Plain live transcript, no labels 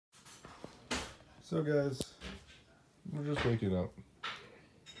So guys, we're just waking up.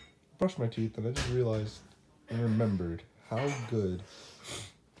 Brushed my teeth and I just realized and remembered how good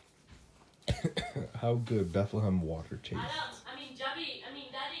Bethlehem water tastes.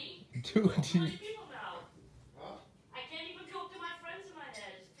 Daddy. Dude, Too many people now. Huh? I can't even talk to my friends in my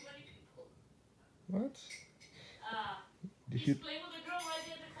head. It's too many people. What? He's playing with a girl right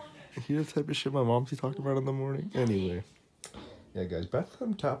there in the corner. You hear the type of shit my mom's talking about in the morning? Anyway. Yeah, guys,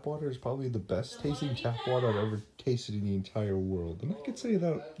 Bethlehem tap water is probably the best tasting tap water I've ever tasted in the entire world. And I can say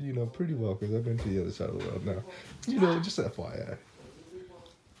that, you know, pretty well because I've been to the other side of the world now. You know, just FYI.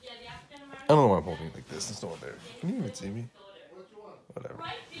 I don't know why I'm holding it like this. There's no one there. Can you even see me? Whatever.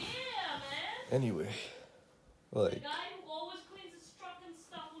 Anyway, like,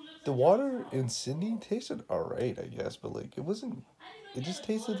 the water in Sydney tasted alright, I guess, but like, it wasn't, it just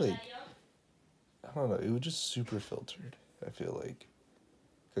tasted like, I don't know, it was just super filtered, I feel like.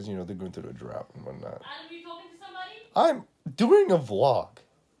 Because, you know, they're going through a drought and whatnot. Are you talking to somebody? I'm doing a vlog.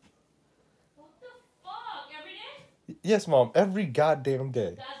 What the fuck? Every day? Yes, Mom, every goddamn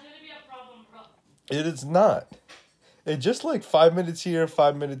day. That's gonna be a problem, bro. It is not. It's just like 5 minutes here,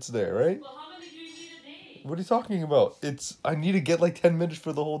 5 minutes there, right? Well, how many do you need a day? What are you talking about? I need to get like 10 minutes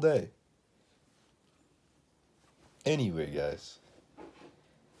for the whole day. Anyway, guys.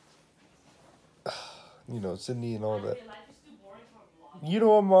 You know, Sydney and all that. Life is too boring for a vlog. You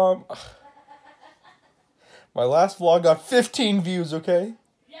know what, Mom? My last vlog got 15 views, okay?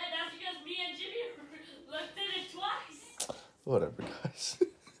 Yeah, that's because me and Jimmy looked at it twice. Whatever, guys.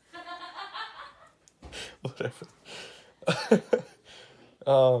 Whatever.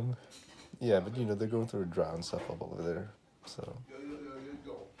 Yeah, but you know, they're going through a drought and stuff up over there, so.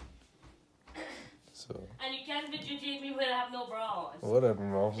 And you can't videotape me when I have no bra on. Whatever,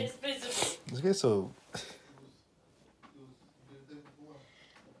 Mom. It's visible. Okay, so.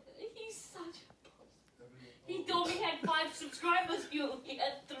 He's such a puss. He told me he had 5 subscribers, he only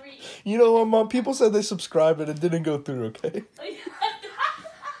had 3. You know what, Mom? People said they subscribed and it didn't go through, okay?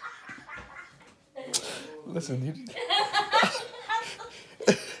 Listen,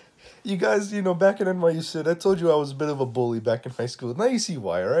 you guys, you know, back in NYU Sid, I told you I was a bit of a bully back in high school. Now you see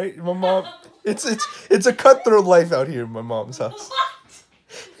why, right? My mom, it's a cutthroat life out here in my mom's house. What?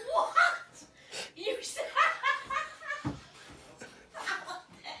 You said...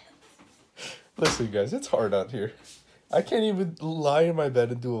 Listen, guys, it's hard out here. I can't even lie in my bed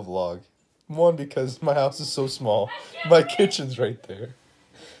and do a vlog. One, because my house is so small. My kitchen's right there.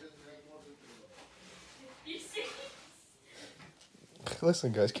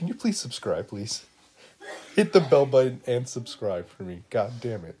 Listen, guys, can you please subscribe, please? Hit the bell button and subscribe for me. God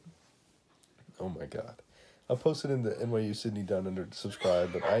damn it. Oh my god. I'll post it in the NYU Sydney Down Under to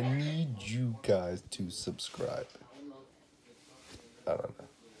subscribe, but I need you guys to subscribe. I don't know.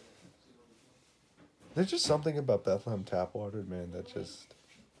 There's just something about Bethlehem tap water, man, that's just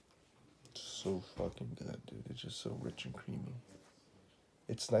so fucking good, dude. It's just so rich and creamy.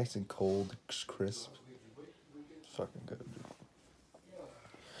 It's nice and cold, it's crisp. It's fucking good, dude.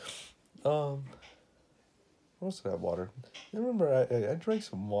 What else did I have? Water. I remember I drank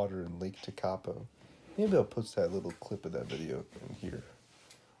some water in Lake Tekapo. Maybe I'll post that little clip of that video in here.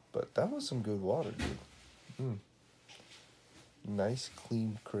 But that was some good water, dude. Nice,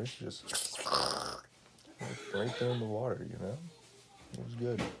 clean, crisp, just right there in the water, you know? It was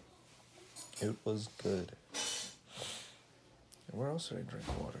good. It was good. And where else did I drink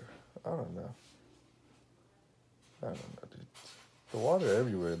water? I don't know. Dude. The water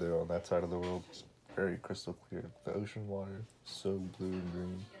everywhere there on that side of the world is very crystal clear. The ocean water, so blue and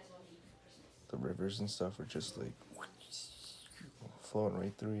green. The rivers and stuff are just like flowing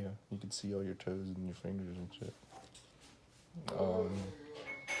right through you. You can see all your toes and your fingers and shit.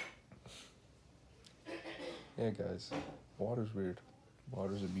 Yeah, guys. Water's weird.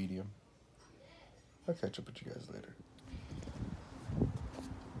 Water's a medium. I'll catch up with you guys later.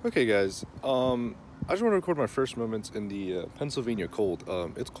 Okay, guys. I just want to record my first moments in the Pennsylvania cold.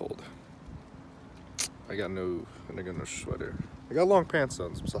 It's cold. I got no sweater. I got long pants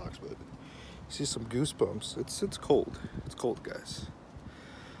on, some socks, but see some goosebumps. It's cold. It's cold, guys.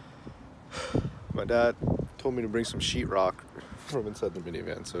 My dad told me to bring some sheetrock from inside the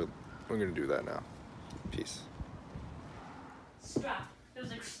minivan, so I'm gonna do that now. Peace. Strap. It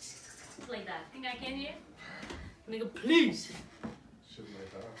was like that. Think I can hear? Nigga, please.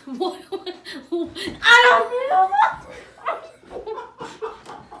 What? I don't know.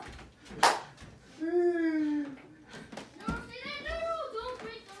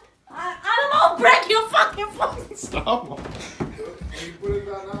 I don't know. Break your fucking phone. Stop. You put it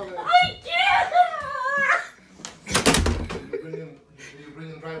down now. I can't. You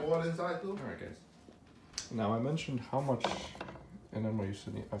bringing dry water inside too? All right, guys. Now I mentioned how much, and then when you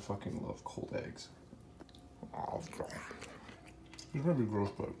said I fucking love cold eggs. Oh, it's gonna be gross,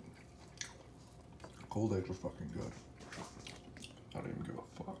 but cold eggs are fucking good. I don't even give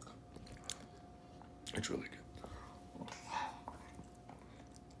a fuck. It's really good.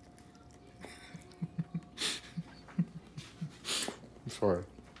 I'm sorry.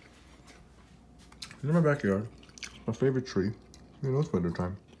 In my backyard, my favorite tree. You know, it's winter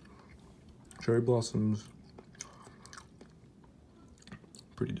time. Cherry blossoms.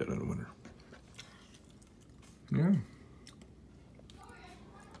 Pretty dead in the winter. Yeah. I'm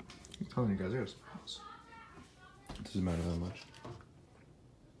telling you guys, there's a house. It doesn't matter that much.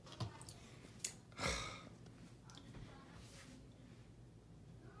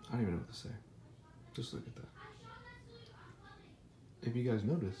 I don't even know what to say. Just look at that. If you guys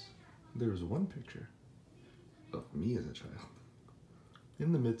notice, there was one picture of me as a child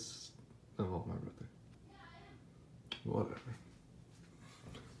in the midst of all my brother. Whatever.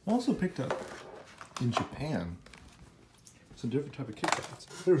 I also picked up in Japan some different type of Kit Kats.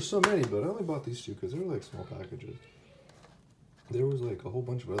 There were so many, but I only bought these two because they were like small packages. There was like a whole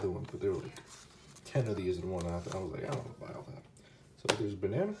bunch of other ones, but there were like 10 of these in one. I was like, I don't want to buy all that. So there's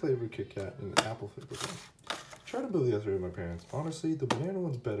banana flavored Kit Kat and an apple flavored one. I tried to build the other with my parents. Honestly, the banana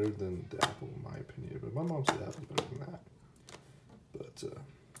one's better than the apple in my opinion, but my mom said the apple's better than that. But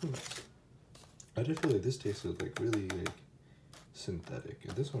who knows? I just feel like this tasted like really like synthetic,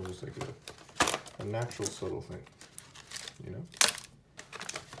 and this one was like a natural subtle thing. You know,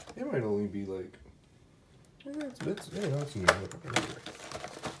 it might only be like, yeah, it's you know, it's new.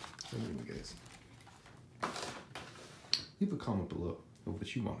 Anyway, guys, leave a comment below of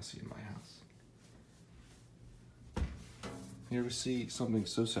what you want to see in my house. You ever see something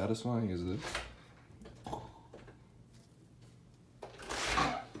so satisfying as this?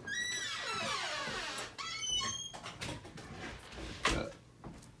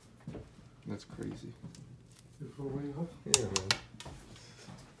 That's crazy. Yeah, man.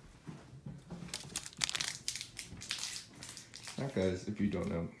 That, guys, if you don't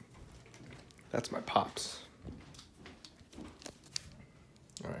know, that's my pops.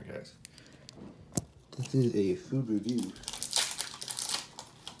 Alright, guys. This is a food review.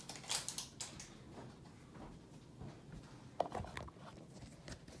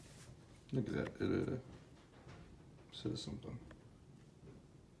 Look at that. It says something.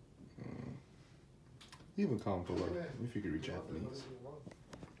 Leave a comment below if you could read Japanese.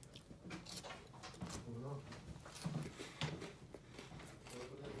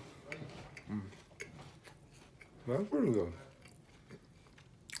 That's pretty good.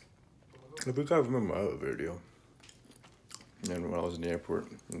 If you guys remember my other video, and when I was in the airport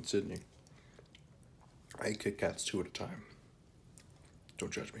in Sydney, I ate Kit Kats 2 at a time.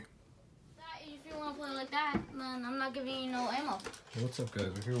 Don't judge me. If you want to play like that, then I'm not giving you no ammo. What's up,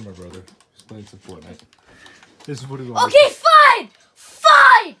 guys? We're here with my brother. He's playing some Fortnite. This is what he's going Okay, fine!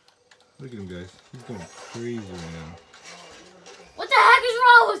 Fine! Look at him, guys. He's going crazy right now. What the heck is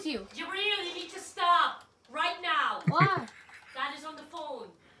wrong with you? Jabril, you need to stop right now. Why? Dad is on the phone.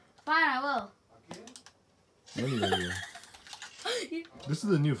 Fine, I will. Anyway, this is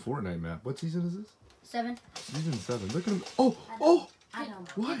the new Fortnite map. What season is this? 7. Season 7. Look at him. Oh, oh! Adam,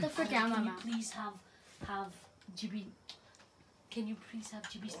 What? Get the frick out of my can you mouth. please have Jibby? Can you please have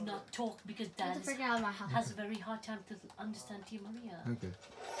Jibby not talk because Get Dad the frick out of my house. has a very hard time to understand Tia Maria. Okay.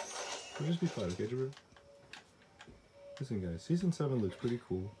 We'll just be quiet, okay, Jabril? Listen, guys. Season 7 looks pretty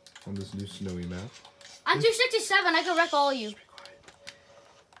cool on this new snowy map. I'm 267. I can wreck all of you. Just be quiet.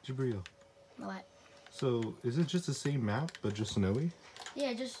 Jabril. What? So, is it just the same map, but just snowy?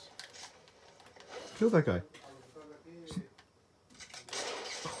 Yeah, just... Kill that guy.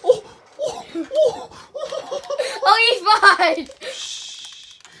 Oh, he's fine!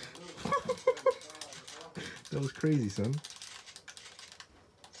 That was crazy, son.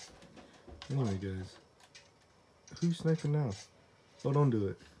 Anyway, guys. Who's sniping now? Oh, don't do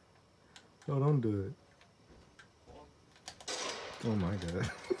it. Oh, don't do it. Oh my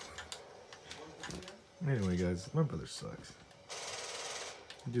god. Anyway, guys, my brother sucks.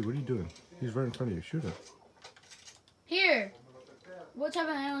 Dude, what are you doing? He's right in front of you. Shoot him. Here. What type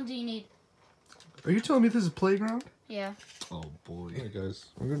of ammo do you need? Are you telling me this is playground? Yeah. Oh boy. Hey guys,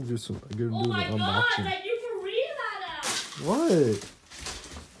 we're gonna do some. I'm gonna Oh do my an God! unboxing. Are you for real, Adam? What?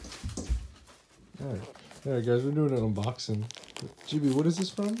 Alright. Alright, guys, we're doing an unboxing. GB, what is this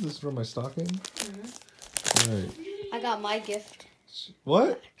from? This is from my stocking? Alright. I got my gift.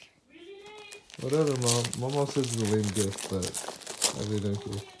 What? Whatever, Mom. My mom says it's a lame gift, but I really don't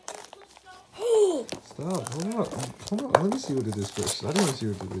care. Stop. Hold on. Hold on. Let me see what it is first. I don't want to see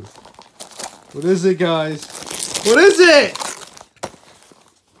what it is. What is it, guys? What is it?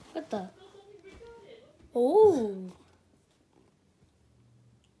 What the? Oh.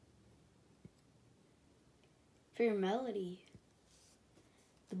 For your melody.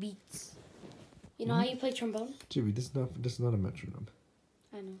 The beats. You know how you play trombone? Jimmy, this is not a metronome.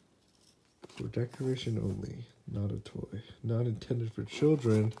 I know. For decoration only, not a toy. Not intended for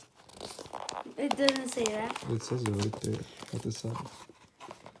children. It doesn't say that. It says it right there at the side.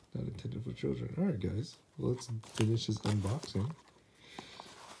 Not intended for children. Alright, guys. Well, let's finish this unboxing.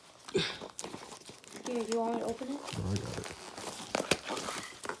 Here, do you want me to open it? Oh, I got it.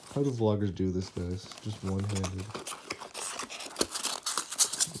 How do vloggers do this, guys? Just one-handed.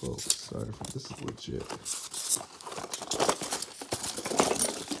 Whoa, sorry for this is legit.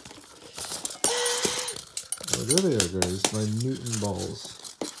 Oh, there they are, guys. My Newton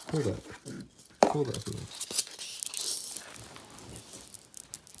balls. Hold that. Hold that for me.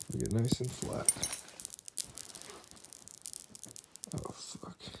 Make it nice and flat. Oh,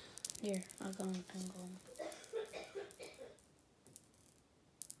 fuck. Here, I'll go and go.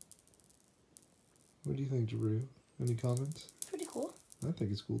 What do you think, Jabril? Any comments? Pretty cool. I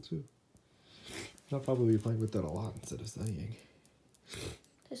think it's cool, too. I'll probably be playing with that a lot instead of studying.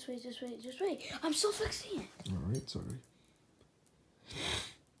 Just wait, just wait, just wait. I'm so fixing it. Alright, sorry.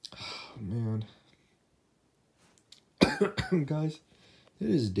 Oh, man. Guys, it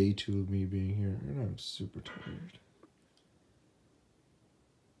is day 2 of me being here, and I'm super tired.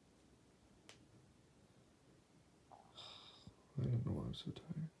 I don't know why I'm so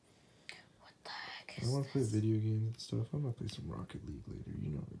tired. What the heck I is want to play this? video games and stuff. I'm going to play some Rocket League later. You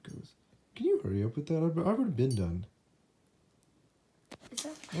know how it goes. Can you hurry up with that? I've already been done. Is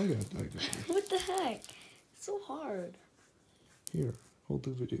that... I got it. What the heck? It's so hard. Here, hold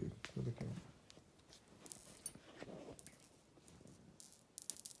the video for the camera.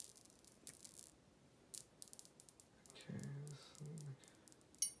 Okay.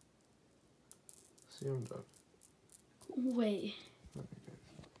 See, I'm done. Wait.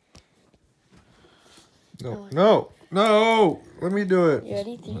 No, no, no! Let me do it. You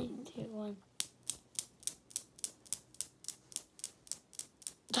ready? 3, 2, 1.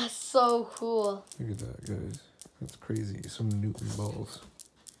 That's so cool. Look at that, guys. That's crazy. Some Newton balls.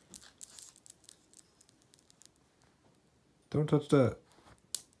 Don't touch that.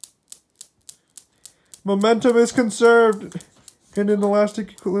 Momentum is conserved in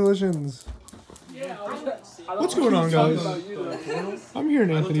inelastic collisions. What's going on, guys? I'm here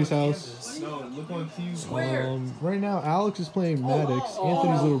in Anthony's house. No, look on TV. Right now, Alex is playing Maddox,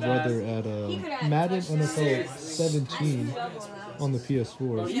 Anthony's little brother, at Madden NFL 17 on the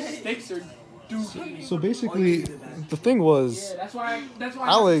PS4. These sticks are dookie. So basically, the thing was, That's why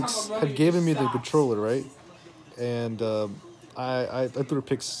Alex had given me the controller, right? And I threw a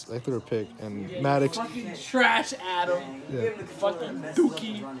pick. I threw a pick, and Maddox. Fucking trash Adam. Yeah. Fucking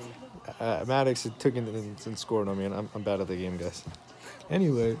dookie. Maddox had taken it and scored on me, and I'm bad at the game, guys.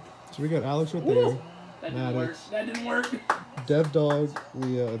 Anyway, so we got Alex right there, That didn't work. Maddox, That didn't work. Dev Dog,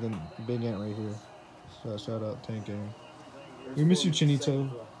 Leah, and then Big Ant right here. So shout out Tank Gang. We miss you, Chinito.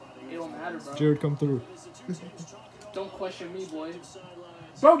 It don't matter, bro. Jared, come through. Don't question me, boy.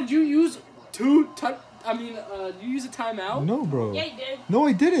 Bro, did you use you use a timeout? No, bro. Yeah, you did. No,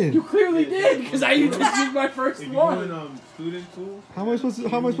 I didn't. You clearly did, because just used my first If you're one. doing student tools, How am I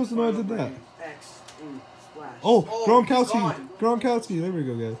supposed to know I did that? X, splash. Oh, he's Gronkowski. gone. Gronkowski. There we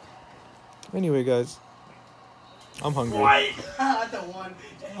go, guys. Anyway, guys, I'm hungry. The one.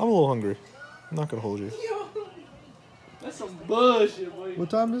 I'm a little hungry. I'm not gonna hold you. That's some bullshit, boy. What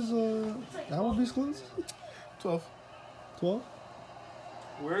time is Applebee's closed? 12. 12?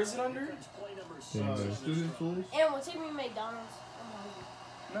 Where is it under? Damn, guys. Student tools, And we'll take me to McDonald's.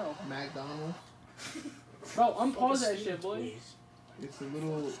 No. McDonald's. Bro, unpause that shit, boy. It's a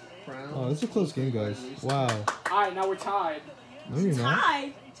little crown. Oh, it's a close game, guys. Wow. Alright, now we're tied. No, you're not.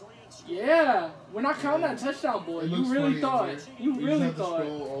 Hi. Yeah. We're not counting that touchdown, boy. It You looks really funny, thought. it's like- You just really have to thought.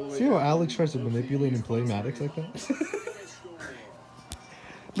 scroll all the way See how down. Alex tries to manipulate and play Maddox like that?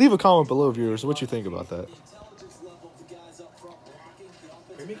 Leave a comment below, viewers, what you think about that.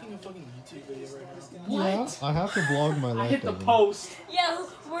 Are you making a fucking YouTube video right now? What? Yeah, I have to vlog my I life. hit the Devin. post. Yeah,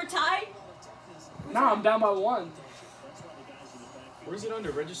 we're tied. Nah, I'm down by 1. Where's it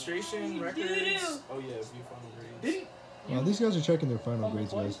under? Registration, records? Oh yeah, view final grades. Didn't Wow, these guys are checking their final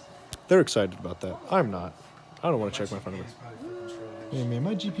grades, guys. They're excited about that. I'm not. I don't want to check my final grades. Hey, man,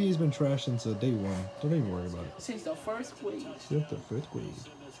 my GPA's been trashed since day 1. Don't even worry about it. since the first grade. Since the 5th grade.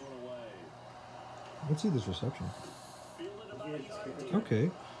 Let's see this reception.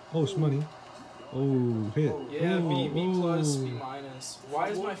 Okay. Oh, it's money. Oh, hit. Yeah, Ooh, B plus, B ooh. minus. Why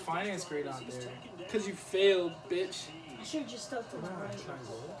is my finance grade not there? Because you failed, bitch. I should have just stuck to my right.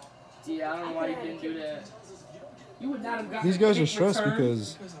 Yeah, I don't know why you didn't do that. You would not have gotten These guys a are kick stressed return.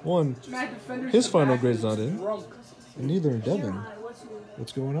 because, one, Smack defenders his in the final back grade's is not in. drunk. and neither are Devin. What's your...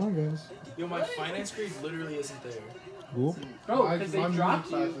 What's going on, guys? Yo, my finance grade literally isn't there. Whoop. Bro, My- because my they music dropped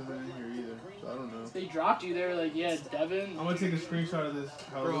class you. isn't in here either, so I don't know. They dropped you. They were like, yeah, Devin. I'm gonna take a screenshot of this.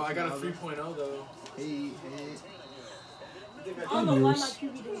 how it Bro, looks I got a now. 3.0 though. Hey. I don't know why my QB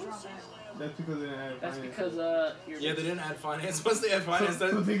didn't drop that. That's because they didn't have That's finance. because, Yeah, they didn't add finance. Once they add finance,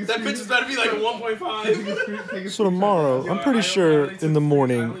 that, so take a that bitch is about to be like a Take 1.5. a So screenshot. tomorrow, Yo, I'm I pretty only sure took in the I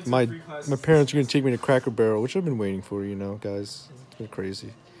morning, only took my 3 classes. my parents are gonna take me to Cracker Barrel, which I've been waiting for. You know, guys, it's been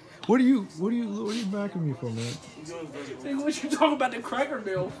crazy. What are you backing me for, man? Hey, what you talking about the Cracker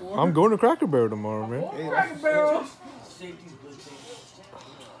Barrel for? I'm going to Cracker Barrel tomorrow, man. Oh, Cracker Barrel.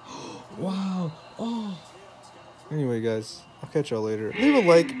 Wow. Oh. Anyway, guys, I'll catch y'all later. Leave a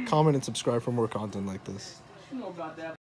like, comment, and subscribe for more content like this. You know about that.